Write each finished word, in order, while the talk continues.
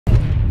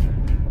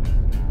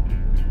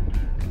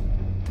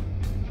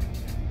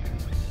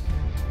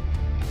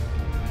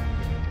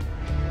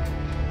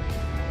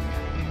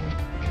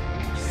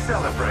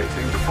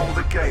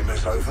game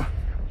is over.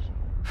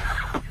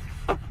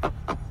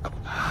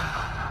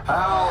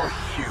 How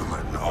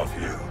human of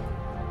you.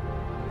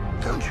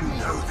 Don't you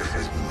know this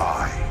is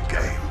my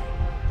game?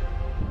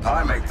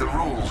 I make the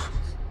rules.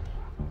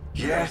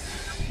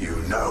 Yes, you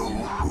know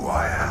who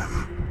I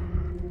am.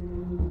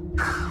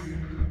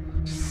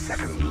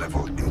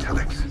 Second-level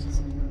intellect.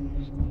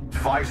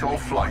 Fight or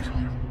flight.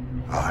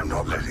 I'm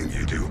not letting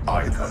you do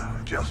either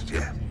just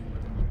yet.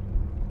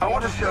 I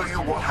want to show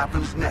you what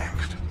happens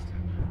next.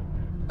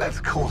 Let's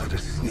call it a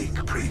sneak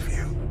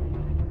preview.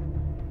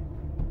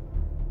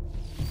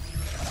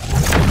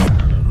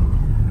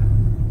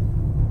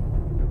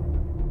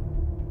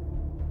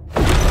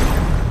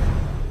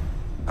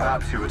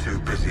 Perhaps you were too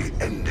busy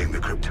ending the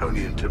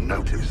Kryptonian to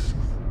notice.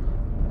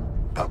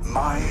 But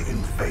my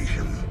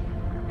invasion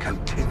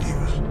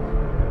continues.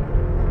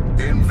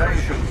 The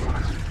invasion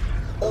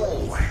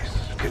always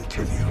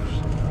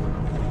continues.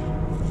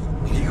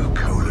 New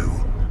Kolu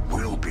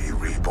will be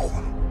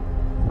reborn.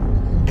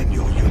 In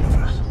your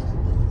universe.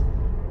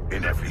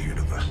 In every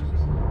universe.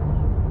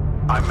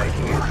 I'm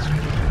making it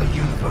a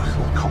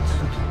universal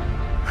constant.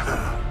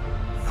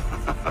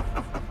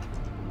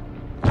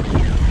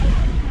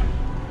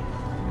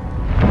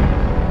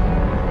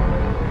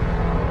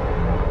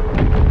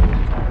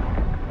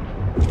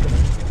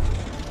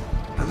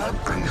 And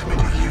that brings me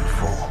to you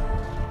four.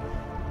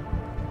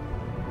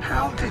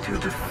 How did you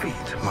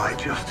defeat my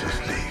Justice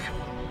League?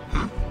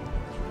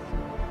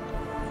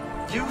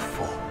 You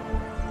four.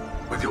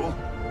 With your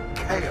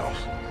chaos.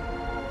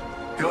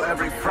 Your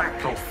every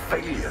fractal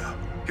failure.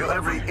 Your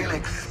every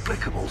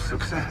inexplicable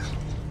success.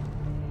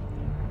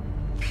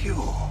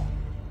 Pure.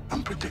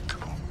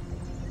 Unpredictable.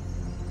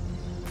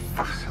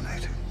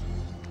 Fascinating.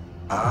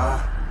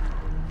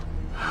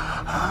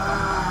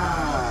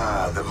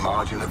 The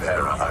margin of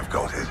error, I've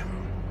got it.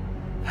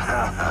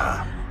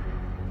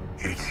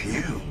 It's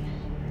you.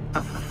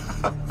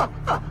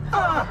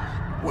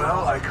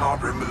 Well, I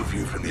can't remove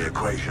you from the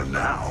equation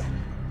now.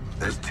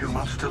 There's too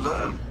much to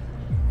learn.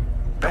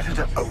 Better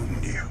to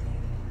own you.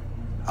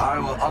 I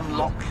will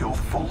unlock your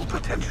full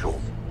potential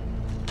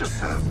to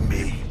serve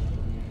me.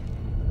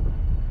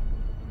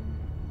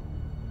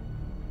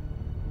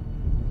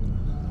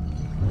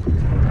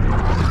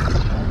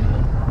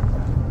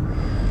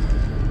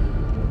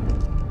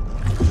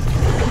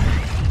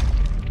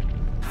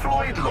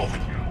 Floyd Law.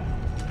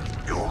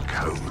 Your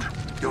code,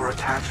 your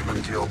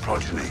attachment to your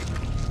progeny.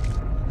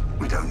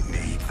 We don't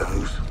need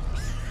those.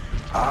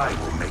 I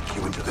will make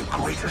you into the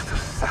greatest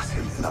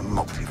assassin in the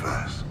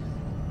multiverse.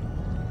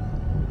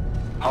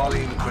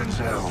 Harleen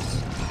Quinzel,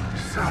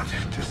 such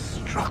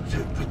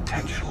destructive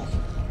potential,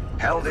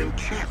 held in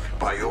check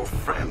by your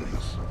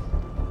friends.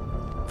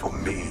 For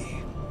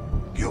me,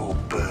 you'll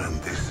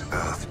burn this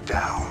Earth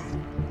down.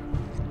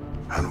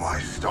 And why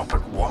stop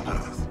at one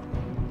Earth?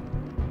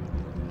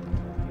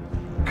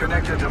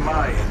 Connected to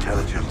my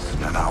intelligence,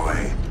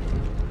 Nanawe,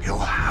 you'll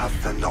have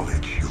the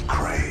knowledge you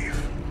crave.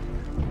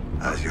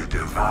 As you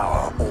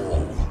devour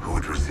all who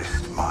would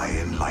resist my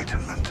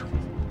enlightenment.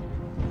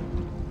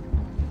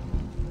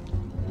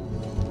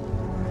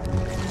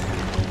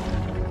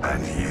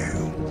 And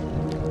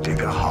you,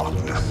 Digger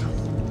Harkness.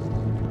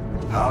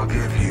 I'll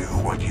give you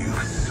what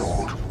you've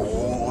sought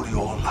all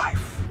your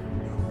life.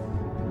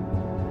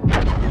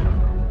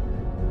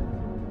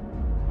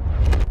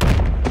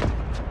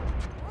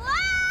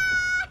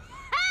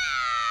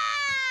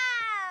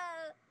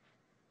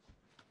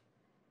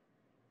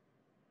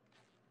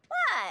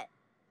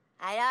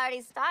 I'd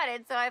already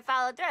started, so I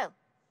followed through.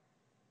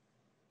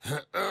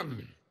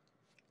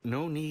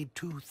 No need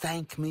to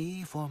thank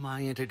me for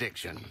my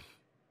interdiction.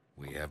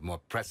 We have more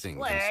pressing...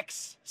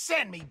 Lex,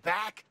 send me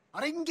back.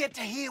 I didn't get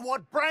to hear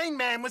what Brain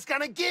Man was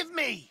gonna give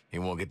me. He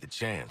won't get the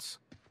chance.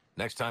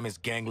 Next time his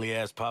gangly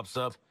ass pops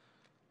up,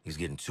 he's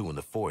getting 2 in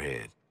the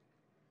forehead.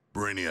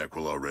 Brainiac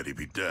will already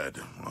be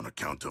dead on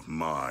account of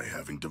my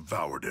having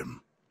devoured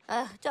him.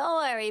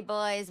 Don't worry,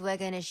 boys. We're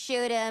gonna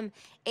shoot him,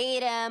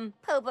 eat him,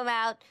 poop him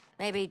out,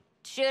 maybe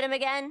shoot him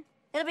again.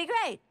 It'll be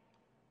great.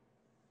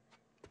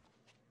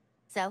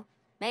 So,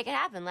 make it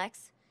happen,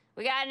 Lex.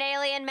 We got an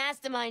alien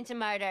mastermind to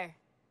murder.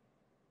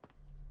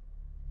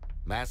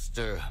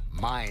 Master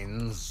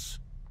minds.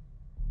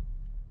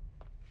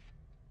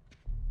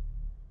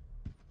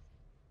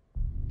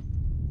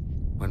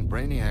 When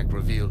Brainiac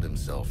revealed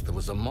himself, there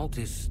was a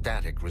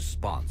multi-static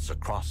response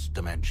across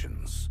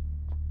dimensions.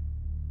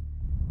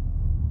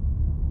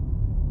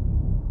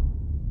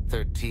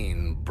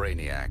 13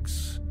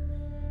 Brainiacs.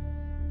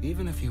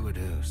 Even if you were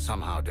to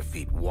somehow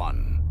defeat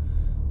one,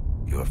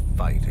 your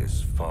fight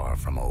is far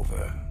from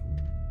over.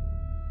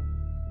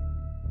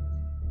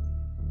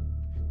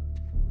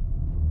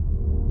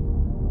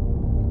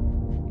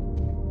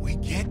 We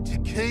get to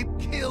keep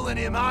killing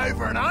him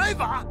over and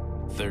over?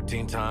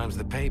 13 times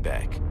the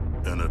payback.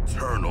 An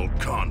eternal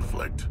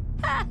conflict.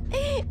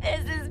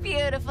 This is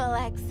beautiful,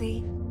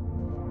 Lexi.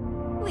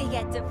 We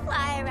get to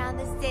fly around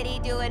the city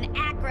doing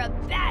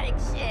acrobatic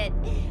shit.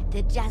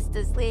 The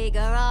Justice League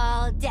are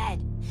all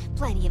dead.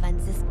 Plenty of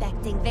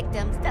unsuspecting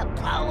victims to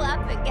blow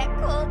up and get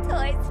cool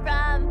toys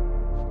from.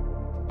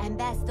 And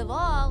best of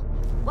all,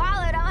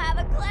 Waller don't have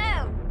a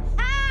clue.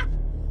 Ha!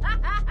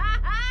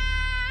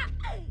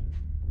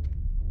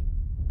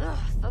 Ugh,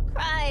 for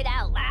crying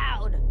out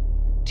loud.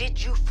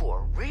 Did you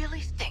four really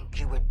think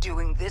you were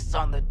doing this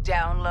on the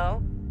down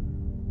low?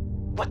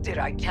 What did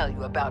I tell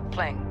you about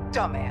playing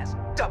dumbass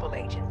double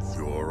agents?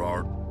 You're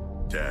our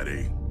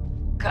daddy.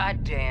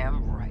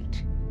 Goddamn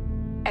right.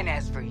 And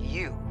as for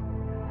you,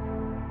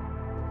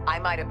 I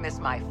might have missed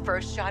my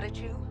first shot at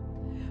you,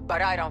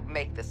 but I don't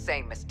make the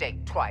same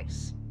mistake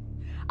twice.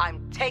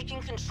 I'm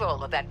taking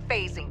control of that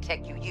phasing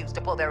tech you used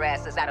to pull their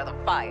asses out of the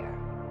fire.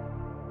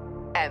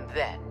 And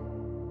then,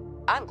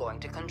 I'm going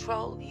to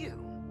control you.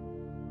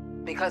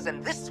 Because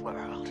in this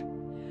world,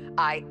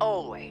 I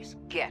always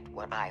get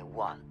what I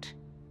want.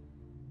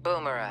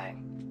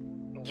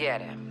 Boomerang,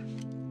 get him.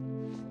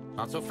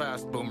 Not so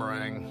fast,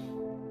 Boomerang.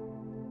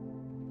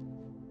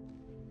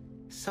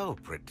 So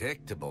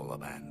predictable,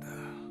 Amanda.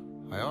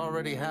 I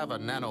already have a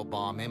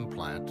nanobomb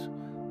implant.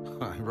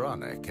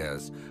 Ironic,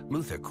 as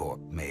Luthor Corp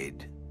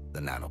made the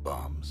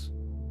nanobombs.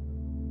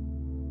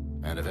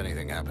 And if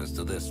anything happens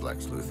to this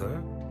Lex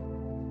Luthor,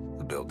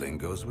 the building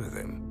goes with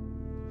him.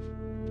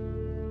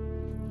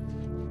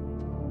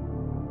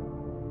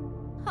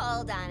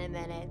 Hold on a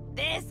minute.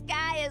 This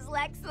guy is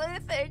Lex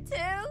Luthor,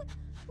 too?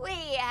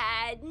 We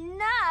had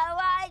no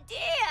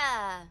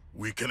idea.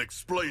 We can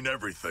explain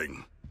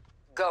everything.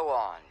 Go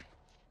on.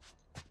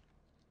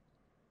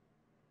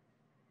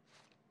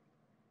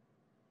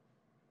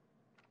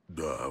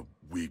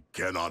 We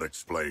cannot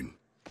explain.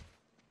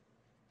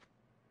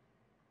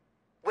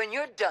 When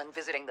you're done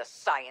visiting the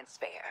science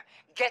fair,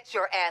 get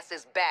your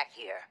asses back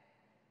here.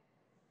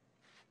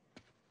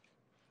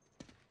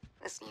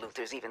 This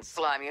Luthor's even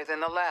slimier than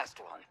the last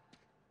one.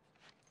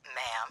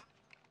 Ma'am,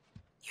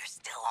 you're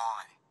still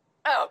on.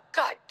 Oh,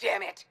 God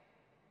damn it!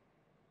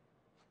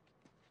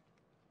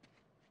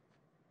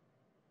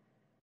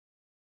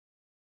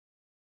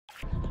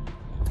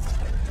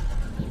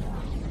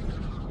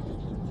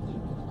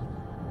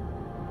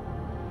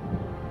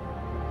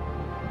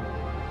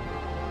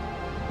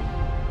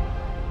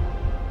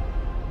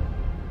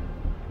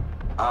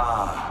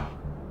 Ah,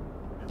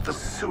 the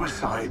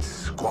Suicide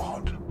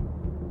Squad.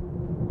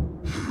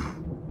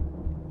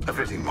 A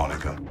fitting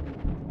moniker,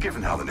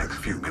 given how the next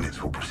few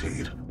minutes will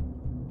proceed.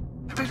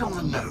 A bit on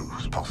the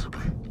nose,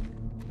 possibly.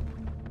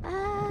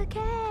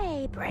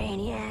 Okay,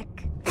 Brainiac.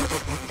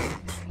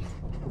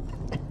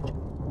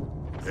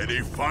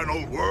 Any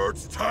final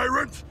words,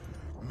 Tyrant?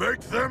 Make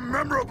them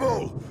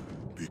memorable!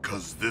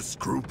 Because this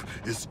group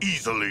is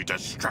easily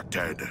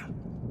distracted.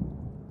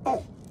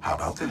 Oh, how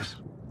about this?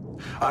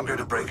 I'm going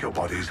to break your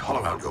bodies,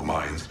 hollow out your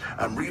minds,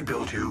 and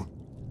rebuild you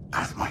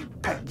as my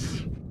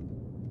pets.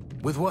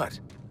 With what?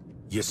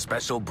 Your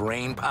special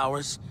brain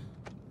powers?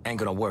 Ain't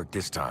gonna work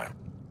this time.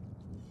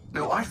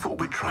 No, I thought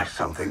we'd try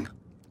something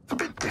a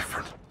bit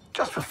different,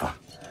 just for fun.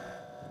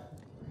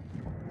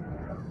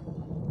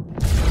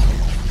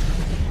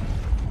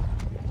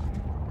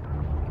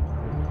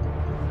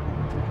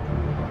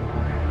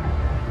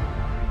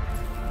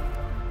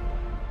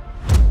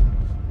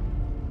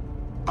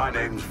 My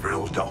name's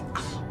Vril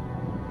Dox.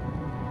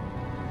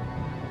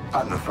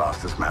 I'm the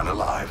fastest man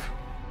alive.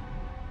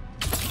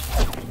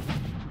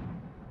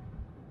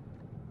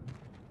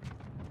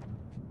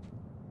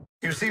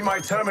 You see, my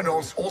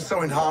terminals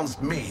also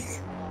enhanced me.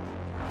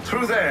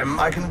 Through them,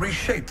 I can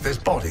reshape this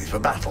body for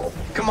battle,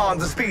 command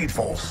the Speed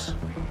Force,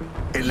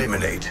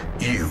 eliminate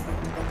you.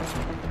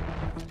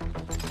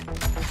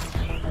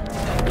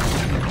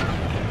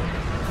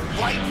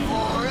 Wait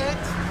for it!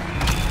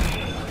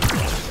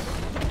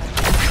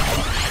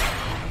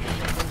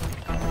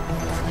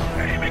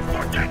 Aiming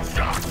for dead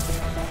shots!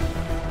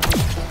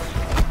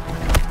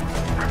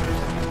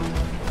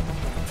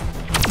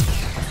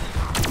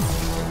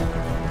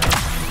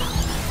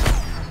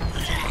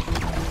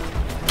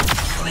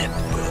 Clip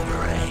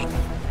Boomerang.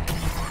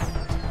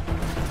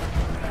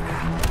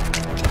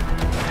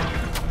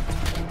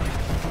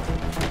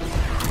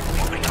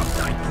 Moving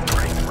outside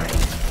Boomerang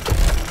range.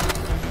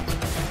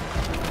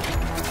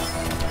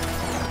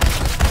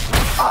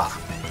 Ah,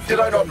 did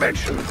I not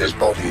mention that this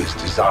body is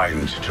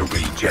designed to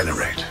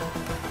regenerate?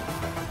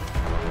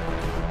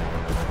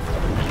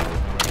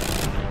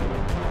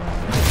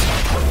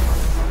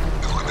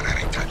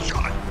 Eliminating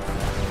Deadshot.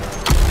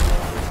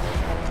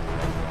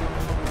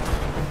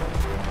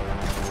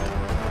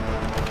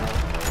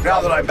 Now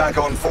that I'm back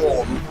on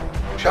form,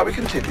 shall we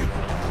continue?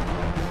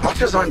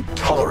 Much as I'm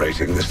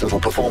tolerating this little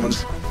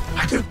performance,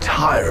 I do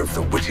tire of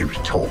the witty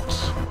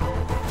retorts.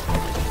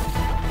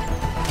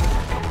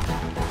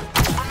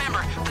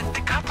 Remember,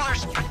 the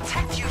couplers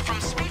protect you from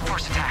Speed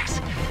Force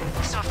attacks.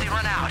 So if they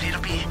run out,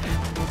 it'll be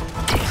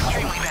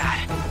extremely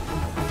bad.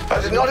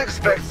 I did not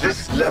expect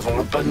this level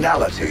of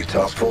banality,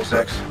 Task Force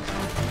X.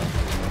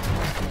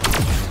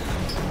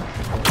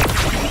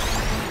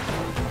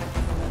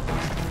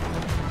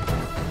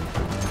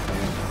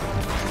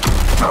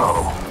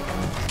 Oh,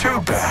 too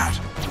bad.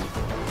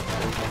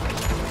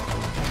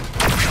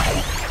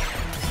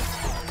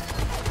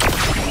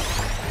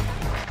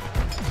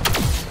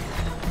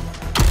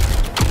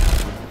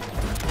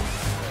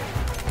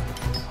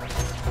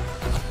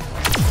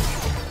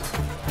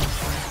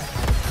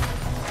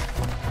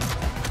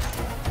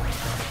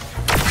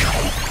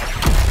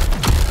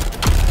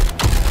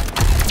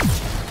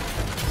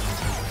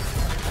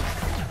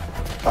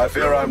 I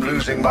fear I'm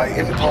losing my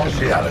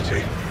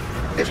impartiality.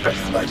 It's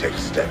best that I take a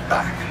step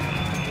back.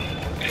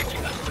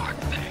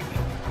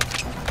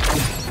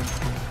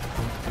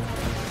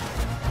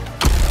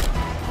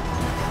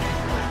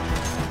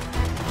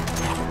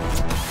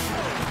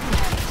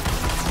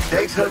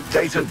 Data,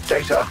 data,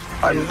 data.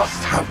 I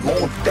must have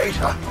more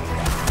data.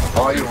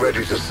 Are you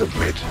ready to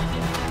submit?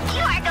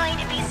 You are going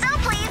to be so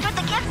pleased with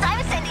the gifts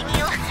I'm sending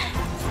you.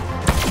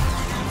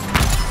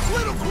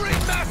 Little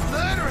green mass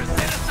murderers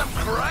sent us some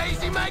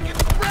crazy making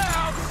sprouts!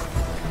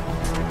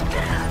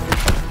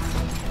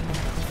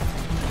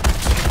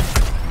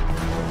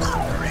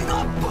 Firing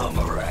a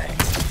boomerang.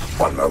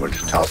 One moment,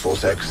 Task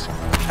Force X.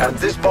 And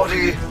this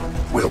body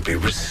will be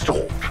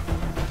restored.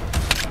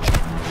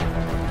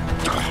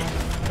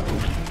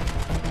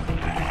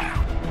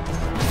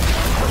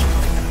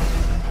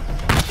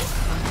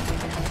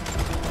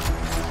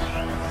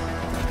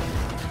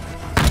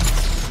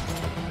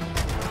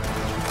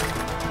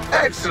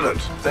 Excellent.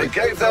 They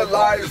gave their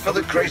lives for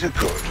the greater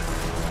good.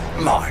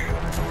 Mine.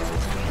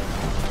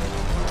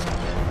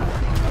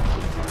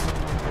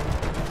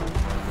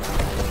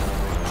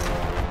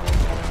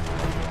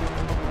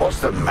 What's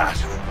the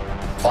matter?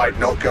 Fight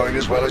not going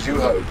as well as you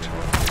hoped.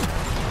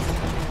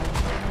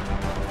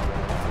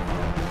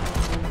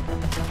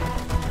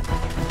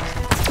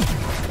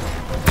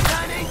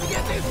 I need to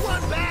get this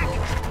one back!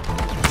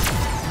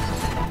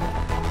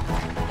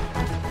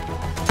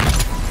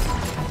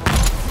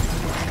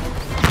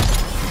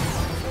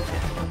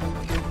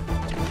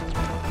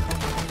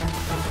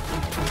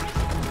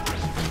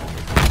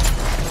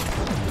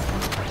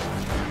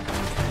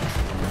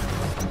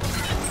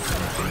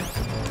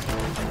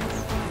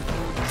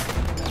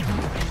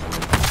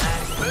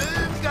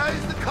 Boom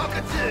goes the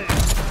cockatoo!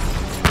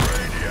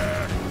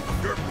 Brainiac,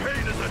 your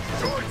pain is a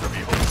joy to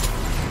behold.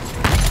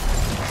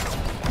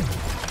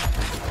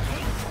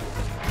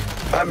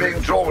 I'm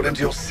being drawn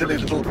into your silly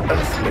little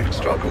earthling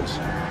struggles.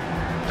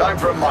 Time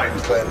for a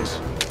mind cleanse.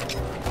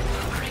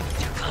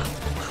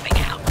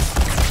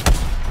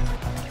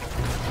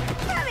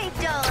 Let me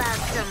dole out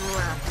some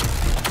love.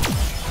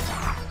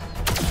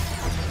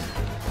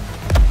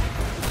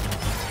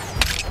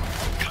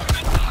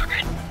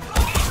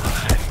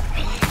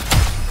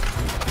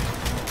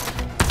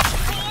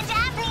 Me and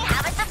Daphne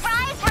have a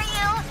surprise for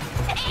you.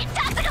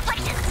 Toxic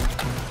afflictions.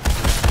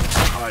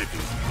 I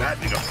think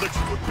maddening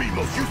affliction would be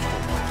most useful.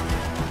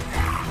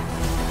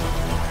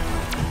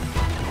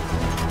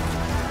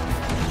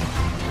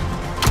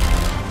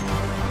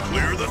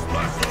 Clear the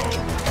splash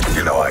zone.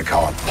 You know I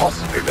can't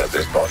possibly let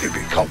this body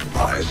be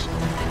compromised.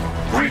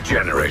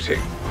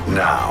 Regenerating.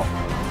 Now.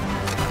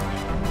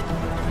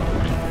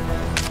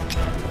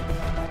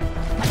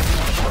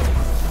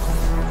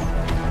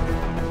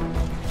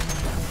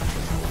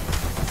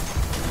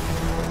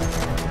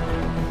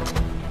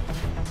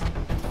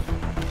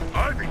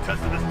 I've been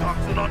testing this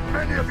toxin on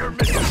many of your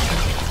missions.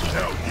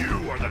 Now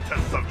you are the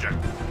test subject.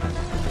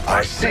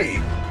 I see.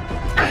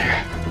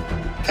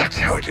 That's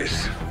how it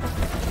is.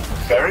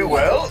 Very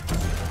well.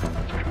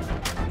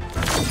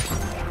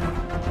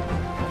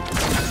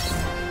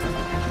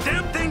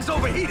 Damn thing's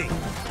overheating!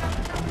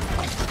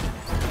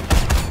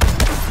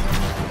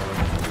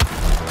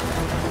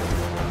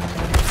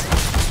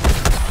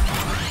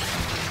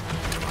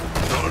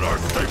 None are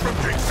safe from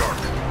King Shark.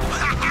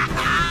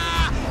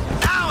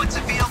 Now it's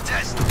a field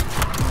test.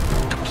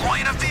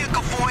 Deploying a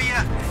vehicle for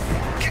you.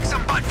 Kick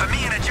some butt for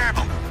me and a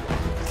gerbil.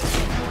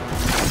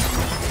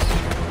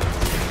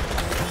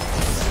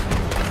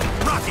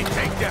 Rocket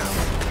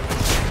takedown!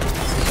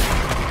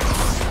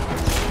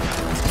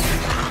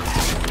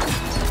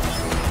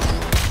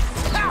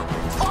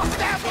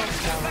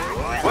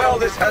 Well,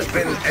 this has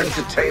been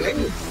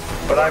entertaining,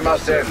 but I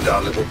must end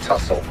our little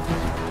tussle.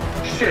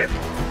 Ship,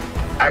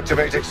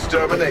 activate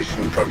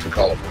extermination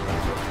protocol.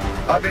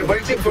 I've been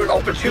waiting for an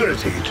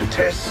opportunity to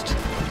test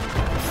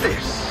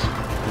this.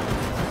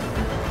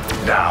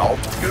 Now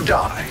you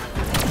die.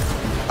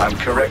 I'm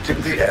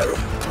correcting the error.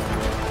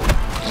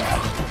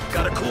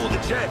 Gotta cool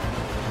the jet.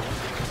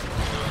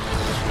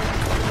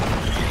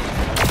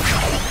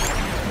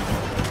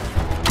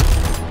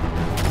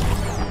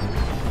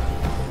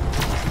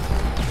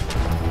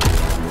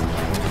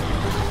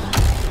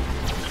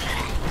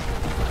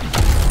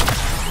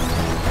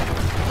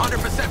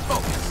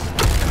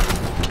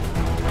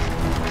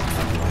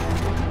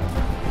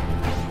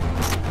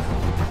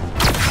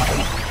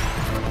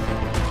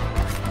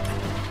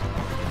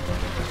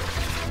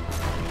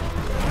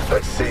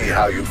 Let's see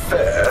how you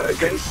fare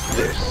against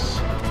this.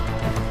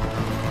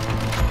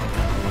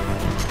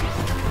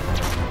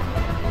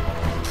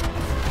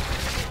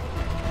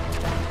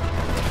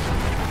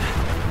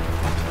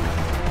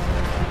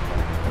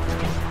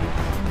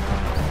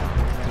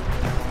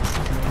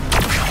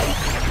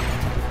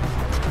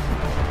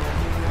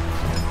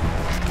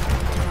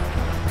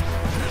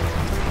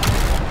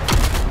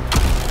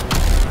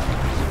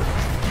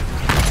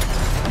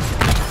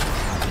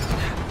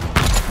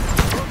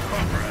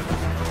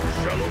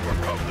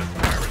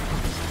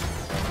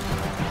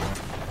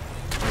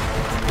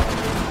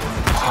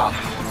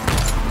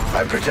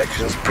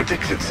 projections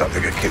predicted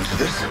something akin to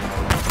this.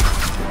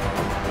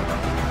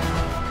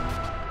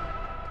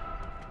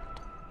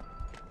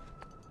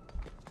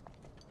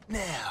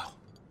 Now,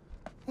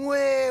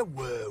 where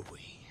were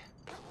we?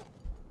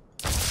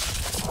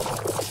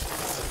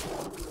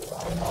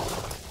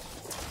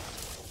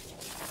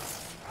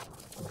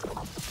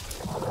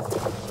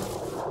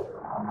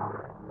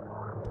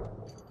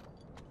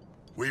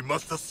 We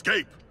must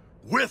escape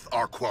with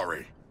our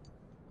quarry.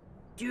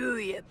 Do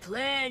you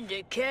plan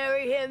to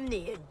carry him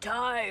the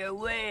entire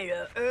way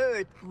to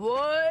Earth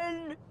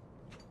 1?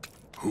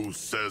 Who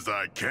says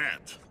I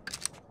can't?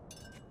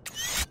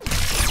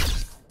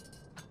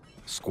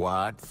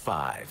 Squad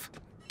 5.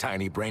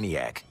 Tiny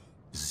Brainiac,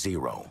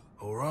 0.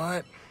 All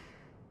right.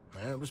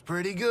 That was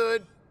pretty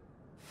good.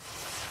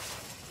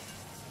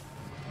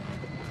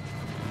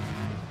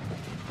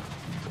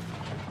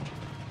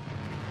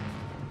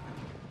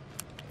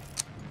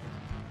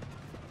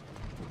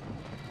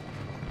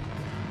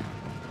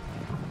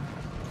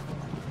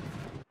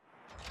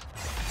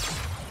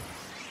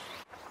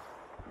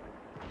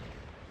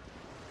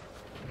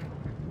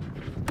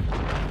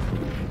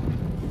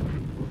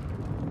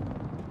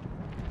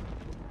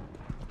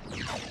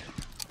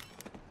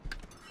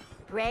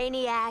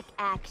 Brainiac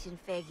action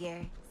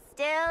figure.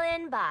 Still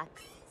in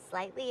box.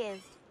 Slightly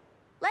used.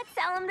 Let's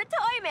sell him to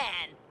Toy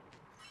Man!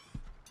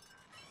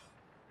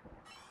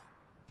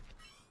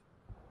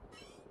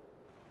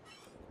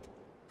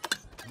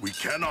 We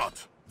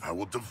cannot. I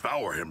will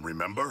devour him,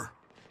 remember?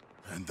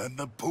 And then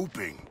the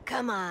pooping.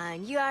 Come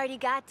on, you already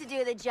got to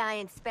do the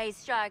giant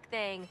space shark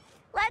thing.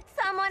 Let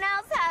someone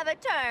else have a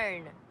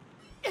turn.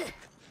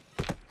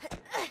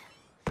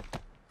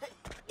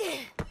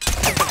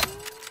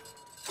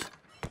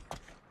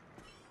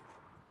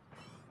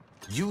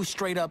 You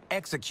straight up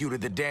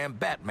executed the damn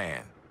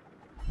Batman.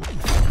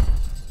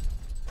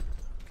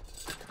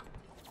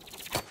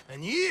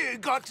 And you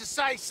got to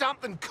say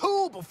something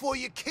cool before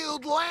you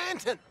killed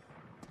Lantern.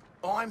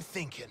 I'm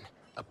thinking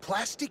a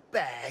plastic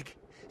bag,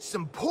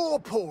 some paw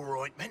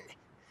ointment,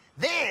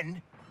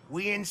 then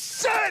we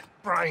insert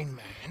Brain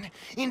Man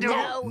into...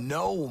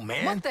 No,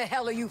 man. What the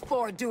hell are you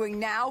four doing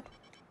now?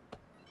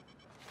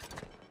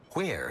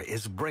 Where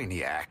is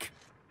Brainiac?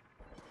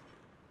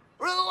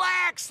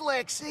 Relax,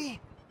 Lexi.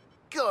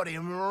 Got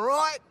him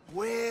right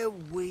where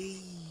we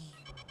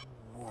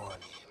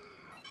want him.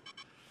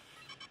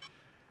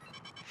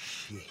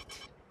 Shit.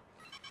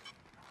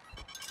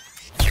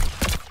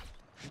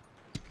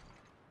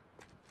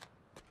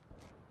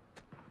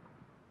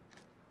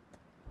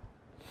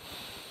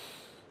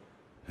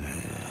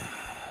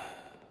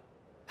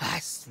 I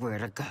swear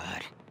to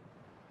God.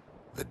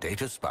 The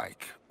data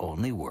spike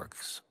only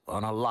works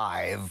on a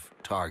live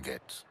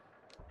target.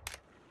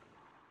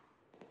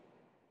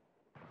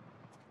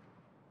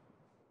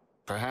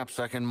 Perhaps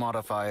I can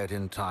modify it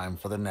in time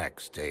for the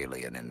next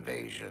alien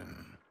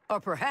invasion. Or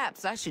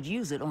perhaps I should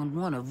use it on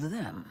one of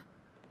them.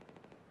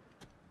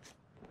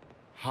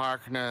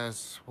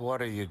 Harkness,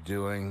 what are you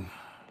doing?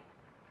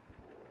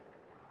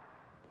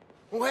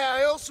 Well, how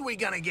else are we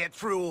gonna get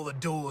through all the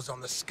doors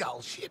on the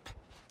Skull ship?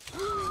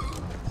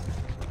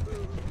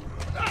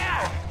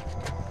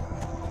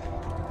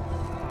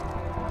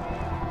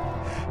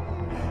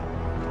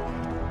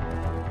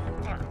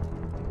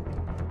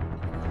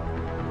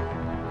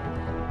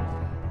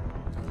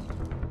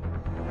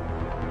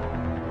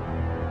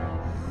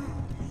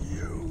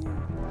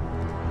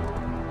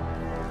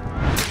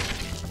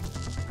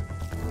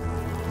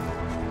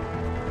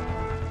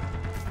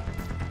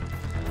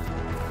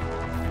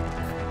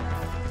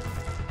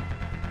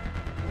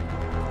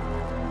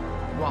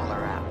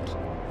 Waller out.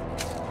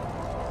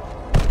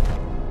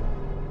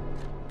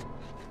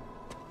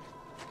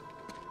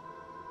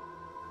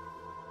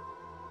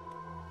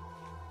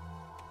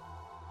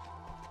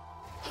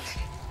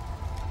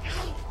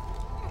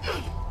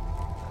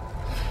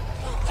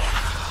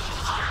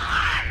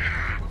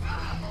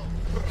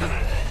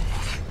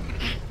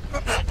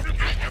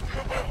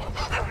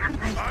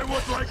 I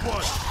would like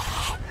one.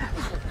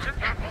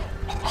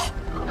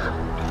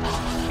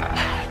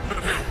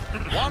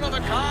 One of a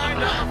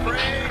kind, I'm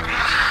afraid.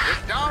 It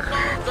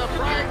downloads a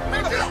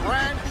fragmented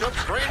branch of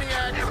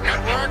Brainiac's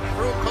network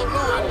through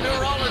colluid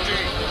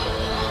neurology.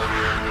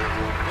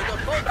 With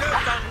a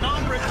focus on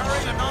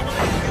non-recurring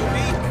anomalies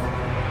unique.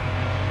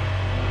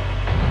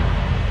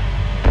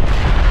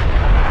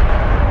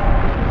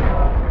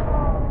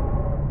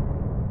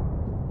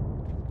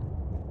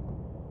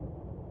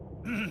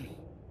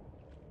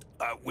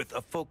 With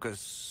a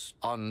focus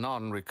on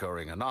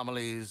non-recurring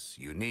anomalies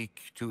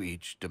unique to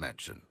each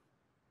dimension.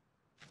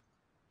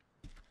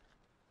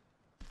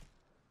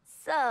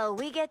 So,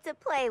 we get to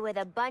play with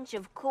a bunch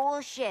of cool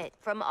shit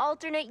from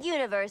alternate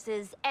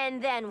universes,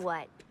 and then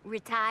what?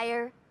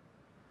 Retire?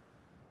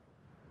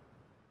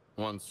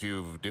 Once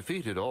you've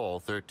defeated all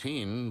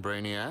 13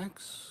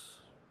 Brainiacs?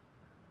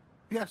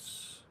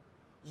 Yes.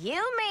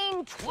 You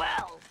mean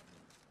 12?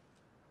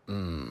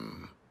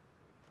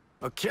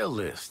 A kill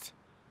list.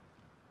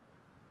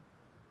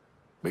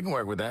 We can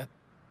work with that.